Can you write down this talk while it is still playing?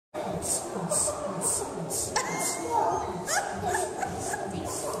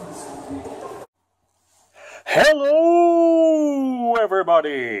Hello,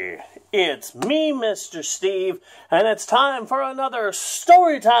 everybody! It's me, Mr. Steve, and it's time for another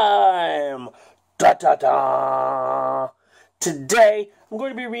story time! Da-da-da! Today, I'm going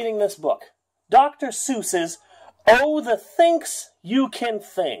to be reading this book, Dr. Seuss's Oh, the Thinks You Can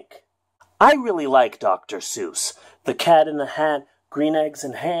Think. I really like Dr. Seuss. The Cat in the Hat, Green Eggs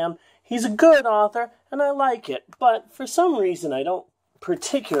and Ham. He's a good author, and I like it, but for some reason I don't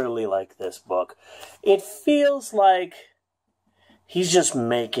particularly like this book. It feels like he's just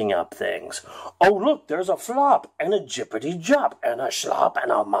making up things. Oh, look, there's a flop, and a jippity-jop, and a slop,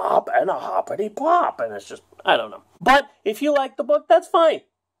 and a mop, and a hoppity-plop, and it's just, I don't know. But if you like the book, that's fine.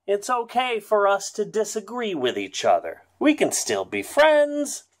 It's okay for us to disagree with each other. We can still be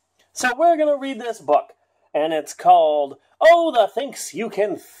friends. So we're going to read this book, and it's called Oh, the Thinks You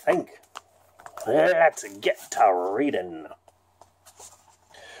Can Think. Let's get to reading.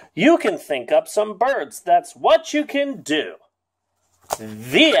 You can think up some birds. That's what you can do.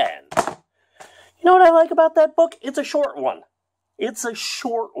 The end. You know what I like about that book? It's a short one. It's a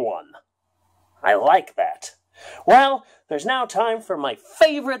short one. I like that. Well, there's now time for my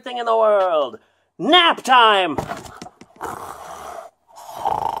favorite thing in the world. Nap time!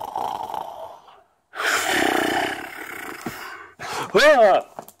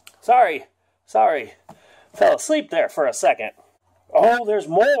 Sorry. Fell asleep there for a second. Oh, there's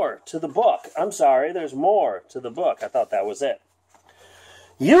more to the book. I'm sorry, there's more to the book. I thought that was it.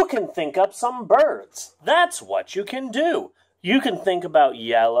 You can think up some birds. That's what you can do. You can think about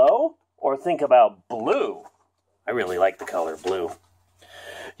yellow or think about blue. I really like the color blue.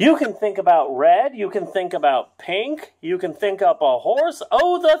 You can think about red. You can think about pink. You can think up a horse.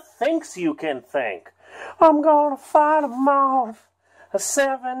 Oh, the thinks you can think. I'm gonna fight 'em off. A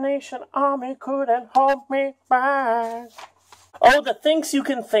 7-nation army couldn't hold me back. Oh, the things you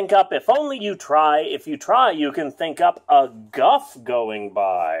can think up if only you try. If you try, you can think up a guff going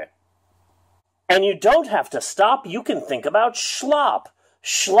by. And you don't have to stop. You can think about schlop.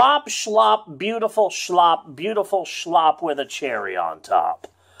 Schlop, schlop, beautiful schlop with a cherry on top.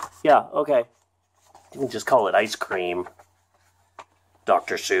 Yeah, okay. You can just call it ice cream.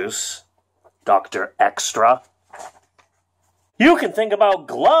 Dr. Seuss. Dr. Extra. You can think about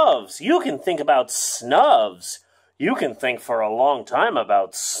gloves. You can think about snubs. You can think for a long time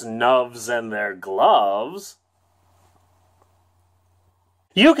about snubs and their gloves.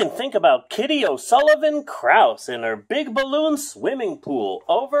 You can think about Kitty O'Sullivan Krause in her big balloon swimming pool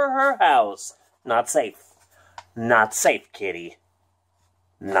over her house. Not safe. Not safe, Kitty.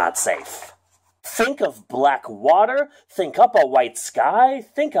 Not safe. Think of black water. Think up a white sky.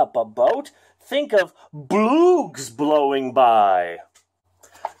 Think up a boat. Think of bloogs blowing by.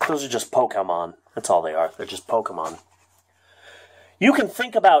 Those are just Pokemon. That's all they are. They're just Pokemon. You can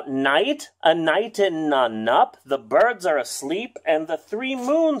think about night, a night in Nanup. The birds are asleep and the 3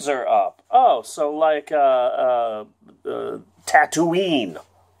 moons are up. Oh, so like Tatooine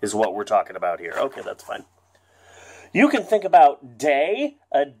is what we're talking about here. Okay, that's fine. You can think about day,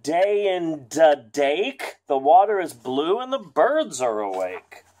 a day in Dake. The water is blue and the birds are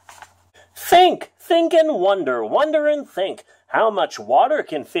awake. Think and wonder and think. How much water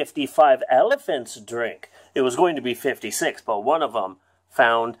can 55 elephants drink? It was going to be 56, but one of them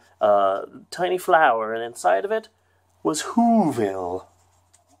found a tiny flower, and inside of it was Whoville.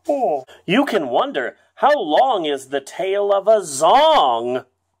 Oh. You can wonder, how long is the tail of a zong?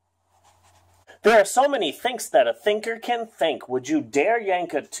 There are so many thinks that a thinker can think. Would you dare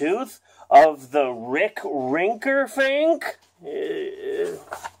yank a tooth of the Rick Rinker think?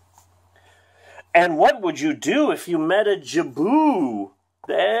 And what would you do if you met a Jaboo?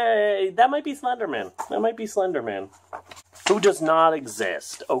 That might be Slenderman. That might be Slenderman. Who does not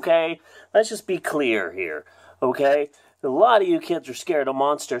exist, okay? Let's just be clear here, okay? A lot of you kids are scared of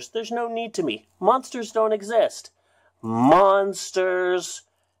monsters. There's no need to be. Monsters don't exist. Monsters,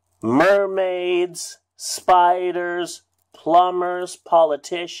 mermaids, spiders, plumbers,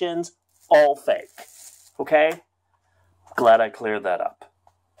 politicians, all fake, okay? Glad I cleared that up.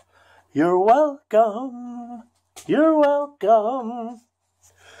 You're welcome. You're welcome.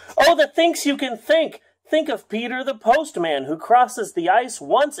 Oh, the things you can think. Think of Peter the postman who crosses the ice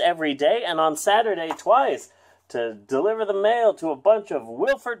once every day and on Saturday twice to deliver the mail to a bunch of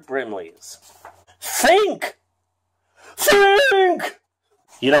Wilford Brimleys. Think! Think!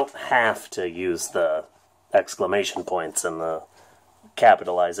 You don't have to use the exclamation points and the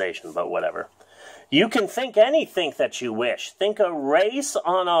capitalization, but whatever. You can think anything that you wish. Think a race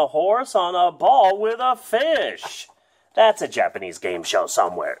on a horse on a ball with a fish. That's a Japanese game show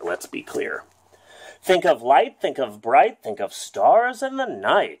somewhere, let's be clear. Think of light, think of bright, think of stars in the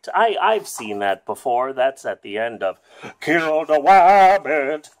night. I've seen that before. That's at the end of Kill the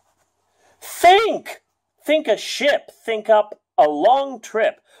Rabbit. Think! Think a ship. Think up a long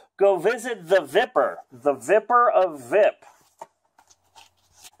trip. Go visit the Vipper of Vip.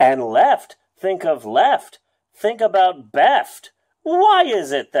 And left. Think of left. Think about Beft. Why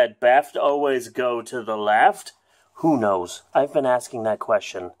is it that Beft always go to the left? Who knows? I've been asking that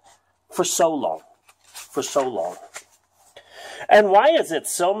question for so long. And why is it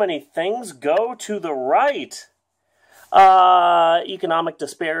so many things go to the right? Economic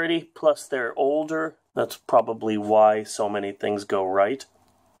disparity, plus they're older. That's probably why so many things go right.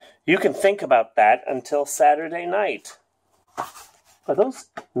 You can think about that until Saturday night. Are those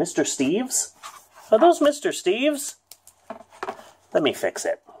Mr. Steve's? Are those Mr. Steve's? Let me fix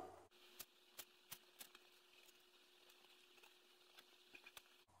it.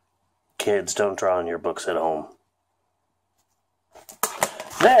 Kids, don't draw on your books at home.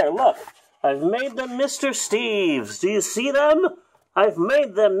 There, look. I've made them Mr. Steve's. Do you see them? I've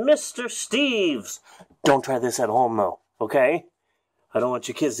made them Mr. Steve's. Don't try this at home, though, okay? I don't want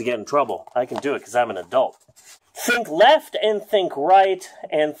your kids to get in trouble. I can do it because I'm an adult. Think left and think right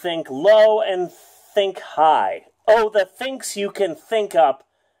and think low and think high. Oh, the thinks you can think up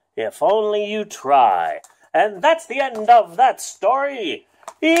if only you try. And that's the end of that story.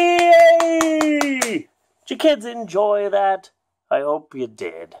 Yay! Did you kids enjoy that? I hope you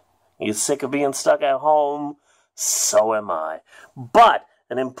did. You sick of being stuck at home? So am I. But,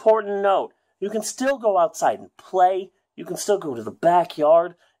 an important note, you can still go outside and play. You can still go to the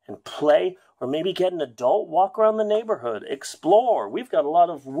backyard and play. Or maybe get an adult, walk around the neighborhood, explore. We've got a lot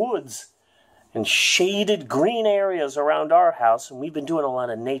of woods and shaded green areas around our house, and we've been doing a lot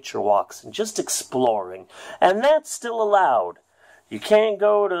of nature walks and just exploring. And that's still allowed. You can't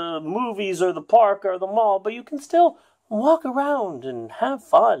go to movies or the park or the mall, but you can still walk around and have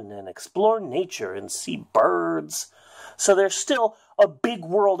fun and explore nature and see birds. So there's still a big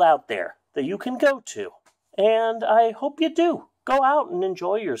world out there that you can go to. And I hope you do. Go out and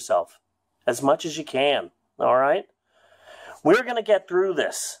enjoy yourself as much as you can, all right? We're going to get through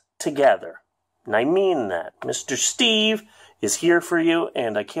this together. And I mean that. Mr. Steve is here for you,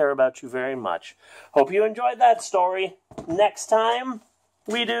 and I care about you very much. Hope you enjoyed that story. Next time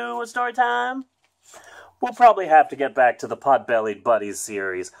we do a story time, we'll probably have to get back to the Pot-Bellied Buddies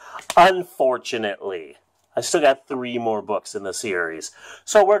series. Unfortunately, I still got 3 more books in the series.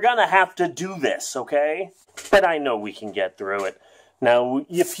 So we're going to have to do this, okay? But I know we can get through it. Now,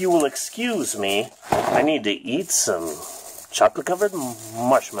 if you will excuse me, I need to eat some chocolate-covered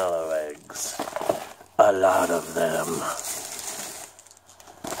marshmallow eggs. A lot of them.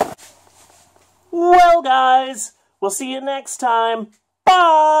 Well, guys, we'll see you next time.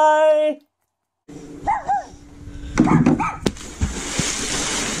 Bye!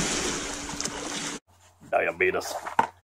 Diabetes.